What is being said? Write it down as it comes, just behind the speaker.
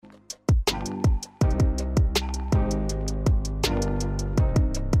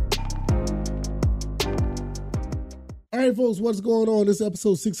right, folks, what's going on? This is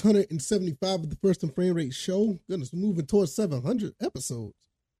episode 675 of the First and Frame Rate Show. Goodness, we're moving towards 700 episodes.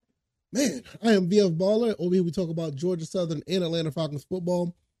 Man, I am VF Baller. Over here we talk about Georgia Southern and Atlanta Falcons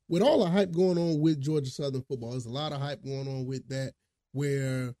football. With all the hype going on with Georgia Southern football, there's a lot of hype going on with that,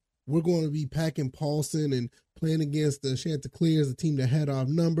 where we're going to be packing Paulson and playing against the Chanticleers, the team that had our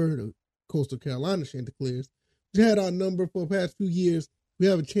number, the Coastal Carolina Chanticleers. They had our number for the past few years. We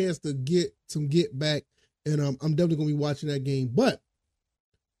have a chance to get back. And I'm definitely going to be watching that game. But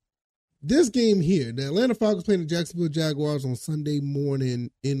this game here, the Atlanta Falcons playing the Jacksonville Jaguars on Sunday morning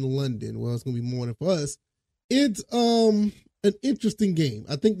in London. Well, it's going to be morning for us. It's an interesting game.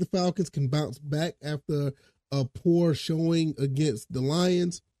 I think the Falcons can bounce back after a poor showing against the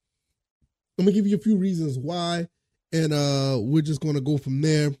Lions. I'm going to give you a few reasons why, and we're just going to go from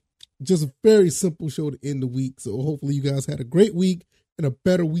there. Just a very simple show to end the week. So hopefully you guys had a great week and a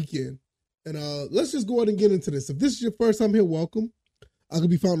better weekend. And let's just go ahead and get into this. If this is your first time here, welcome. I can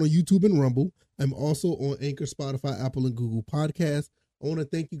be found on YouTube and Rumble. I'm also on Anchor, Spotify, Apple, and Google Podcasts. I want to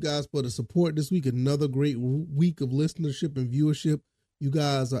thank you guys for the support this week. Another great week of listenership and viewership. You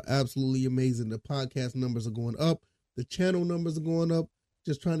guys are absolutely amazing. The podcast numbers are going up. The channel numbers are going up.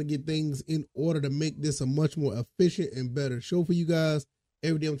 Just trying to get things in order to make this a much more efficient and better show for you guys.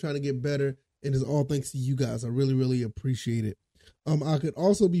 Every day I'm trying to get better, and it's all thanks to you guys. I really, really appreciate it. I could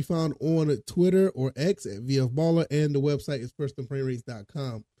also be found on Twitter or X at VF Baller, and the website is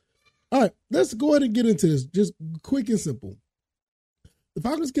firstandframerates.com. All right, let's go ahead and get into this. Just quick and simple. The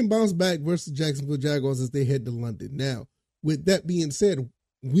Falcons can bounce back versus Jacksonville Jaguars as they head to London. Now, with that being said,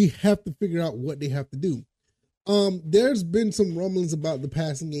 we have to figure out what they have to do. There's been some rumblings about the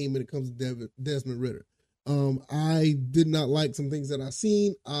passing game when it comes to Desmond Ridder. I did not like some things that I've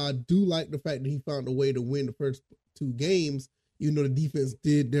seen. I do like the fact that he found a way to win the first two games. You know, the defense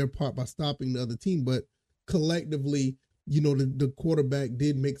did their part by stopping the other team, but collectively, you know, the quarterback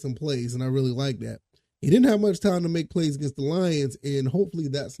did make some plays, and I really like that. He didn't have much time to make plays against the Lions, and hopefully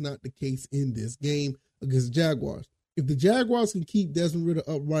that's not the case in this game against the Jaguars. If the Jaguars can keep Desmond Ridder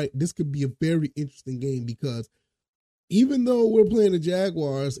upright, this could be a very interesting game, because even though we're playing the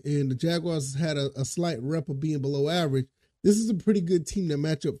Jaguars and the Jaguars had a slight rep of being below average, this is a pretty good team that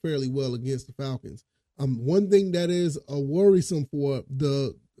match up fairly well against the Falcons. One thing that is worrisome for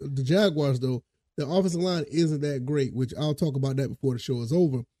the Jaguars, though, the offensive line isn't that great, which I'll talk about that before the show is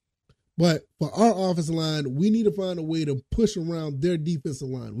over. But for our offensive line, we need to find a way to push around their defensive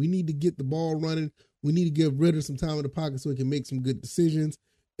line. We need to get the ball running. We need to give Ridder some time in the pocket so he can make some good decisions,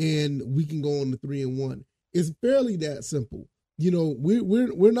 and we can go on to 3-1. It's fairly that simple. You know,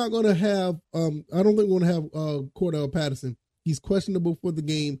 we're not going to have. I don't think we're going to have Cordell Patterson. He's questionable for the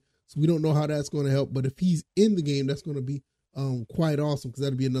game. So we don't know how that's going to help. But if he's in the game, that's going to be quite awesome, because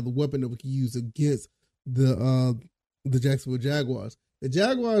that'll be another weapon that we can use against the Jacksonville Jaguars. The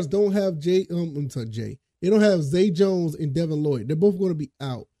Jaguars don't have They don't have Zay Jones and Devin Lloyd. They're both going to be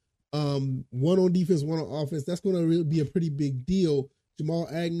out. One on defense, one on offense. That's going to really be a pretty big deal. Jamal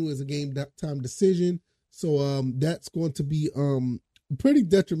Agnew is a game time decision. So that's going to be pretty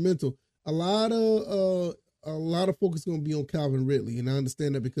detrimental. A lot of focus is going to be on Calvin Ridley, and I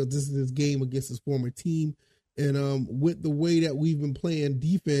understand that because this is his game against his former team, and with the way that we've been playing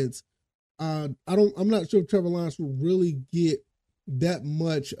defense, I'm not sure if Trevor Lawrence will really get that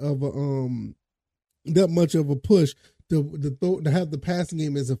much of a push to have the passing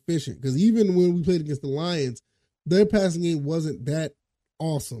game as efficient, because even when we played against the Lions, their passing game wasn't that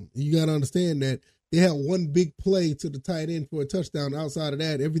awesome. You got to understand that they had one big play to the tight end for a touchdown. Outside of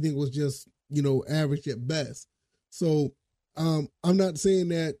that, everything was just, you know, average at best. So I'm not saying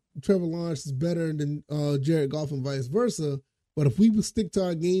that Trevor Lawrence is better than Jared Goff and vice versa, but if we would stick to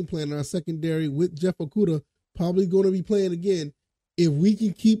our game plan, our secondary with Jeff Okudah probably going to be playing again, if we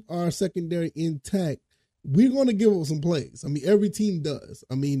can keep our secondary intact, we're going to give up some plays. I mean, every team does.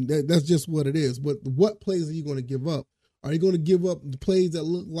 I mean, that's just what it is. But what plays are you going to give up? Are you going to give up the plays that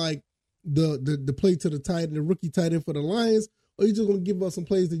look like the play to the tight end, the rookie tight end for the Lions, or are you just going to give up some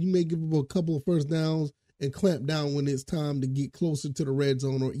plays that you may give up a couple of first downs and clamp down when it's time to get closer to the red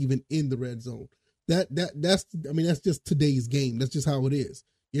zone or even in the red zone? That's just today's game. That's just how it is.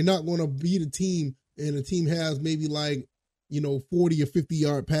 You're not going to beat a team and the team has maybe 40 or 50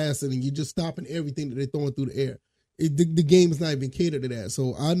 yard passing and you're just stopping everything that they're throwing through the air. The game is not even catered to that.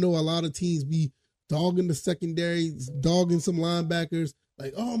 So I know a lot of teams be dogging the secondary, dogging some linebackers,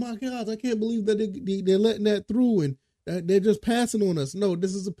 like, oh my gosh, I can't believe that they're letting that through and they're just passing on us. No,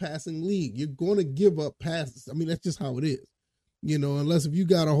 this is a passing league. You're going to give up passes. I mean, that's just how it is. You know, unless if you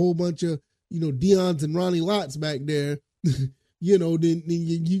got a whole bunch of, Deons and Ronnie Lotts back there, then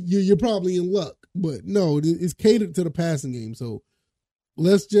you're probably in luck. But no, it's catered to the passing game. So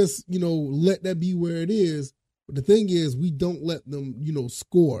let's just, let that be where it is. But the thing is, we don't let them,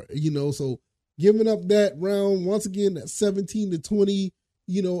 score, so giving up that round, once again, that 17 to 20,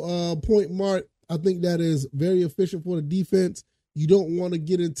 point mark, I think that is very efficient for the defense. You don't want to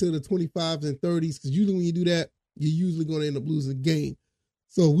get into the 25s and 30s because usually when you do that, you're usually going to end up losing the game.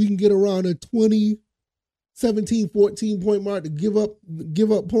 So we can get around a 20, 17, 14 point mark to give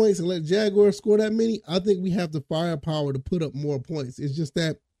up points and let Jaguars score that many. I think we have the firepower to put up more points. It's just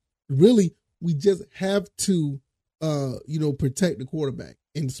that really we just have to, protect the quarterback.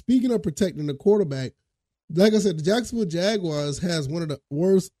 And speaking of protecting the quarterback, like I said, the Jacksonville Jaguars has one of the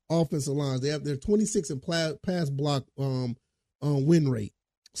worst offensive lines. They have their 26 in pass block win rate.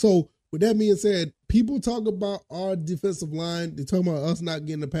 So with that being said, people talk about our defensive line. They talk about us not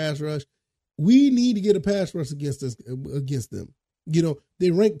getting a pass rush. We need to get a pass rush against them.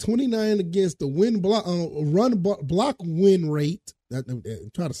 They rank 29 against the run block win rate. I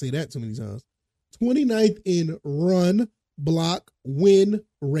try to say that too many times. 29th in run block win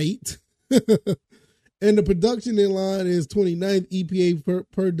rate. And the production in line is 29th EPA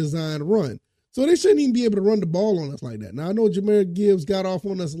per design run. So they shouldn't even be able to run the ball on us like that. Now, I know Jahmyr Gibbs got off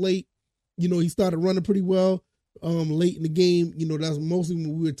on us late. He started running pretty well late in the game. That's mostly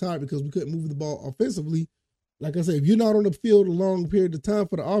when we were tired because we couldn't move the ball offensively. Like I said, if you're not on the field a long period of time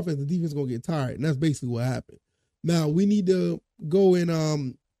for the offense, the defense is going to get tired. And that's basically what happened. Now, we need to go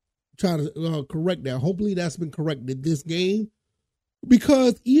and try to correct that. Hopefully that's been corrected this game.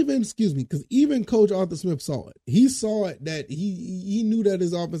 Because even Coach Arthur Smith saw it. He saw it that he knew that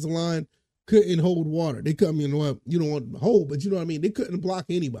his offensive line couldn't hold water. They couldn't, you don't want to hold, but you know what I mean? They couldn't block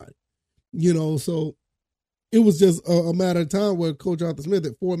anybody. So it was just a matter of time where Coach Arthur Smith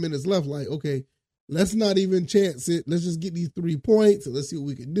at 4 minutes left, like, okay, let's not even chance it. Let's just get these 3 points and let's see what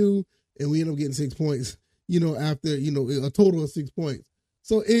we can do. And we end up getting 6 points, after, a total of 6 points.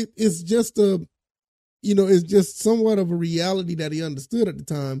 So it's just it's just somewhat of a reality that he understood at the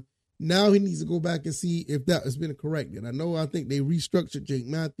time. Now he needs to go back and see if that has been corrected. I think they restructured Jake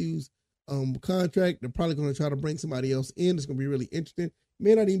Matthews' contract. They're probably going to try to bring somebody else in. It's going to be really interesting.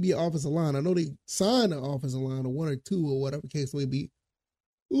 May not even be an offensive line. I know they signed an offensive line or 1 or 2 or whatever the case may be.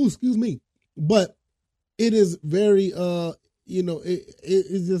 Ooh, excuse me. But it is very,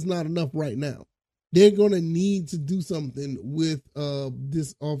 it's just not enough right now. They're going to need to do something with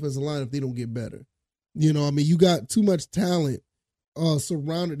this offensive line if they don't get better. You got too much talent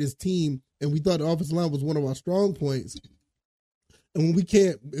surrounded this team, and we thought the offensive line was one of our strong points. And when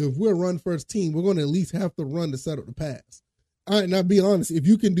if we're a run-first team, we're going to at least have to run to set up the pass. All right, now be honest, if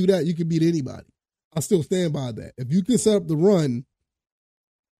you can do that, you can beat anybody. I still stand by that. If you can set up the run,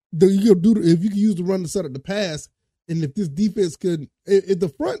 if you can use the run to set up the pass, and if this defense if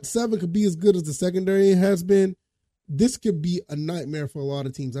the front seven could be as good as the secondary has been, this could be a nightmare for a lot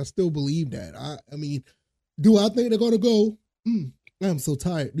of teams. I still believe that. I mean, do I think they're going to go? I'm so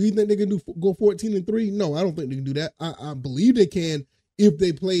tired. Do you think they can go 14-3? No, I don't think they can do that. I believe they can if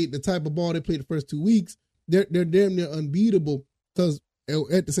they played the type of ball they played the first 2 weeks. They're damn near unbeatable because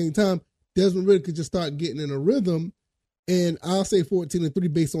at the same time, Desmond Ridder could just start getting in a rhythm. And I'll say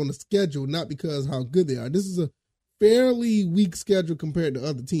 14-3 based on the schedule, not because how good they are. This is a fairly weak schedule compared to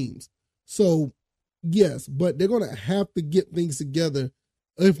other teams. So, yes, but they're going to have to get things together.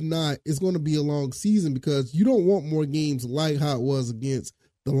 If not, it's going to be a long season because you don't want more games like how it was against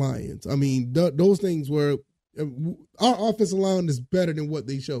the Lions. I mean, those things were our offensive line is better than what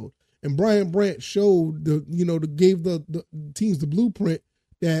they showed. And Brian Brandt showed gave the teams the blueprint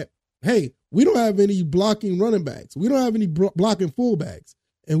that, hey, we don't have any blocking running backs. We don't have any blocking fullbacks.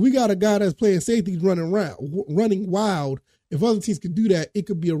 And we got a guy that's playing safety running wild. If other teams could do that, it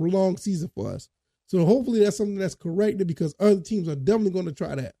could be a long season for us. So hopefully that's something that's corrected because other teams are definitely going to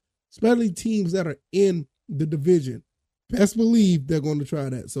try that, especially teams that are in the division. Best believe they're going to try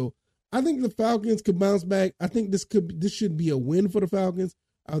that. So I think the Falcons could bounce back. I think this should be a win for the Falcons.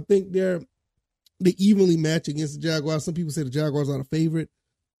 I think they evenly match against the Jaguars. Some people say the Jaguars are the favorite.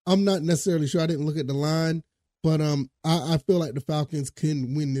 I'm not necessarily sure. I didn't look at the line, but I feel like the Falcons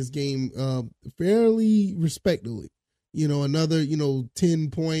can win this game fairly respectably. Another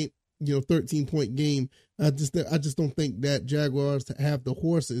 10-point, 13-point game. I just don't think that Jaguars have the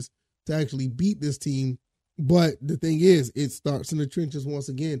horses to actually beat this team. But the thing is, it starts in the trenches once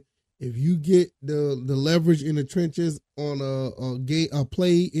again. If you get the leverage in the trenches on a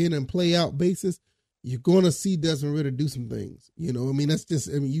play in and play out basis, you're going to see Desmond Ridder do some things.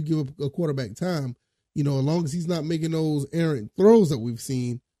 You give a quarterback time, as long as he's not making those errant throws that we've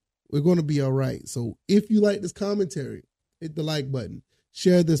seen, we're going to be all right. So if you like this commentary, hit the like button.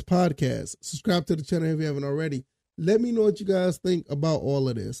 share this podcast, subscribe to the channel if you haven't already. Let me know what you guys think about all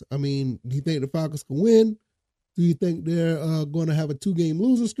of this. I mean, do you think the Falcons can win? Do you think they're going to have a 2-game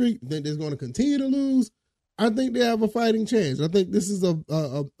losing streak? Do you think they're going to continue to lose? I think they have a fighting chance. I think this is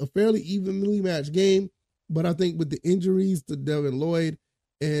a fairly evenly matched game, but I think with the injuries to Devin Lloyd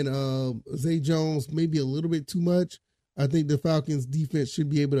and Zay Jones, maybe a little bit too much, I think the Falcons defense should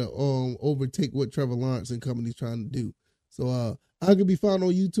be able to overtake what Trevor Lawrence and company's trying to do. So I can be found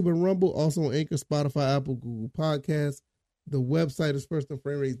on YouTube and Rumble, also on Anchor, Spotify, Apple, Google Podcasts. The website is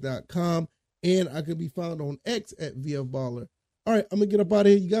firstandframerates.com, and I can be found on X at VFBaller. All right, I'm going to get up out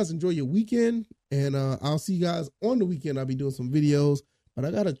of here. You guys enjoy your weekend, and I'll see you guys on the weekend. I'll be doing some videos, but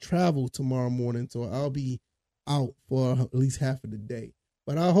I got to travel tomorrow morning, so I'll be out for at least half of the day.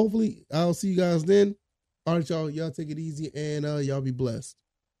 But I'll see you guys then. All right, y'all take it easy, and y'all be blessed.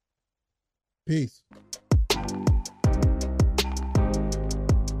 Peace.